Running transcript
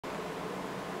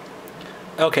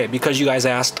Okay, because you guys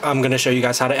asked, I'm going to show you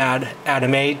guys how to add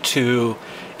anime to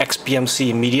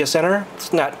XBMC Media Center.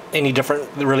 It's not any different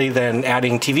really than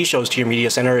adding TV shows to your Media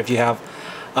Center if you have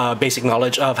basic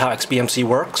knowledge of how XBMC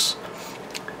works.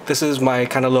 This is my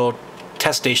kind of little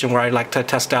test station where I like to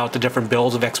test out the different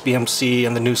builds of XBMC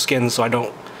and the new skins so I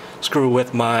don't screw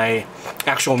with my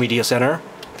actual Media Center.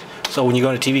 So when you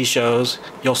go to TV shows,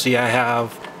 you'll see I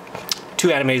have 2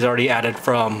 animes already added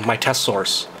from my test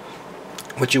source.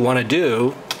 What you want to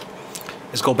do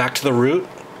is go back to the root,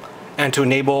 and to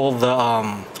enable the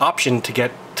option to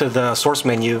get to the source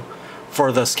menu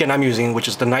for the skin I'm using, which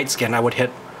is the night skin, I would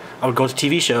go to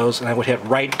TV shows and I would hit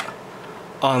right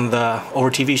on the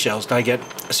over TV shows. Then I get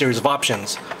a series of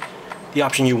options. The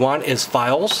option you want is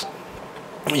files.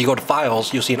 When you go to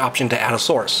files, you'll see an option to add a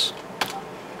source.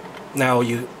 Now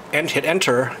you hit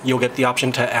enter, you'll get the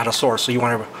option to add a source. So you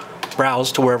want to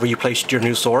browse to wherever you placed your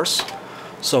new source.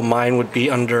 So mine would be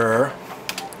under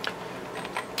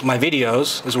my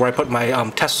videos, is where I put my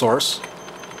test source.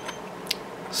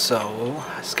 So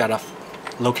I just gotta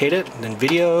locate it, and then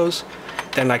videos.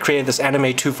 Then I created this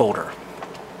anime 2 folder.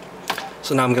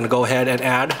 So now I'm gonna go ahead and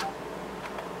add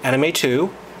anime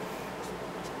 2.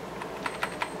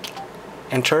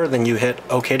 Enter, then you hit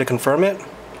OK to confirm it.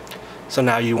 So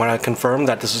now you want to confirm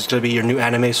that this is going to be your new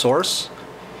anime source.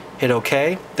 Hit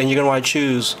OK. Then you're going to want to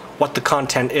choose what the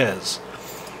content is.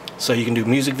 So you can do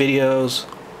music videos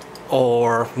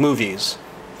or movies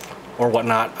or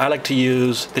whatnot. I like to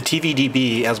use the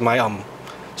TVDB as my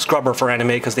scrubber for anime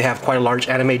because they have quite a large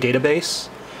anime database,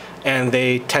 and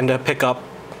they tend to pick up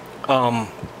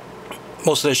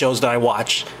most of the shows that I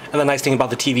watch. And the nice thing about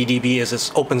the TVDB is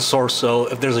it's open source, so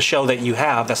if there's a show that you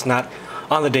have that's not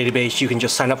on the database, you can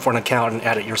just sign up for an account and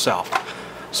add it yourself.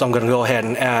 So I'm going to go ahead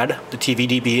and add the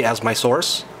TVDB as my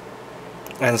source.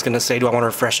 And it's going to say, do I want to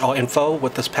refresh all info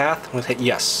with this path? I'm going to hit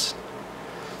yes.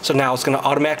 So now it's going to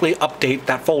automatically update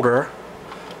that folder.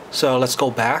 So let's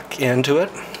go back into it.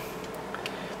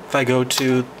 If I go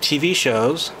to TV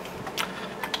shows,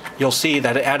 you'll see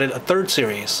that it added a 3rd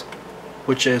series,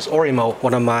 which is Orimo,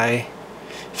 one of my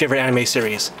favorite anime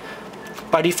series.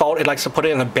 By default, it likes to put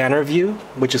it in a banner view,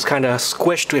 which is kind of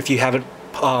squished if you have it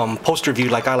poster view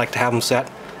like I like to have them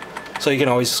set. So you can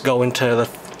always go into the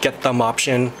get thumb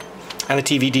option, and the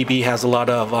TVDB has a lot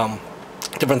of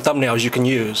different thumbnails you can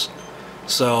use.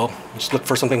 So just look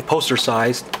for something poster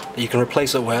sized that you can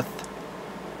replace it with,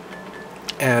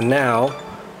 and now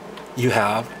you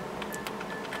have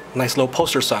a nice little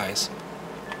poster size.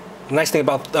 The nice thing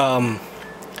about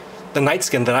the night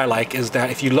skin that I like is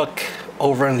that if you look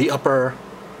over in the upper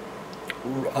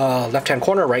left-hand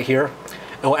corner right here,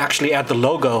 it will actually add the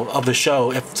logo of the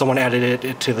show if someone added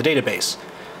it to the database.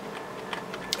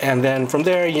 And then from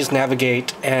there you just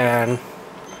navigate and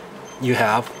you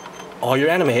have all your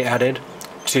anime added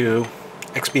to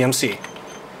XBMC.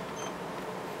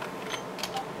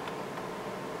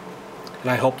 And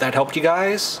I hope that helped you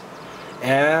guys,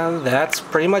 and that's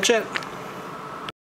pretty much it.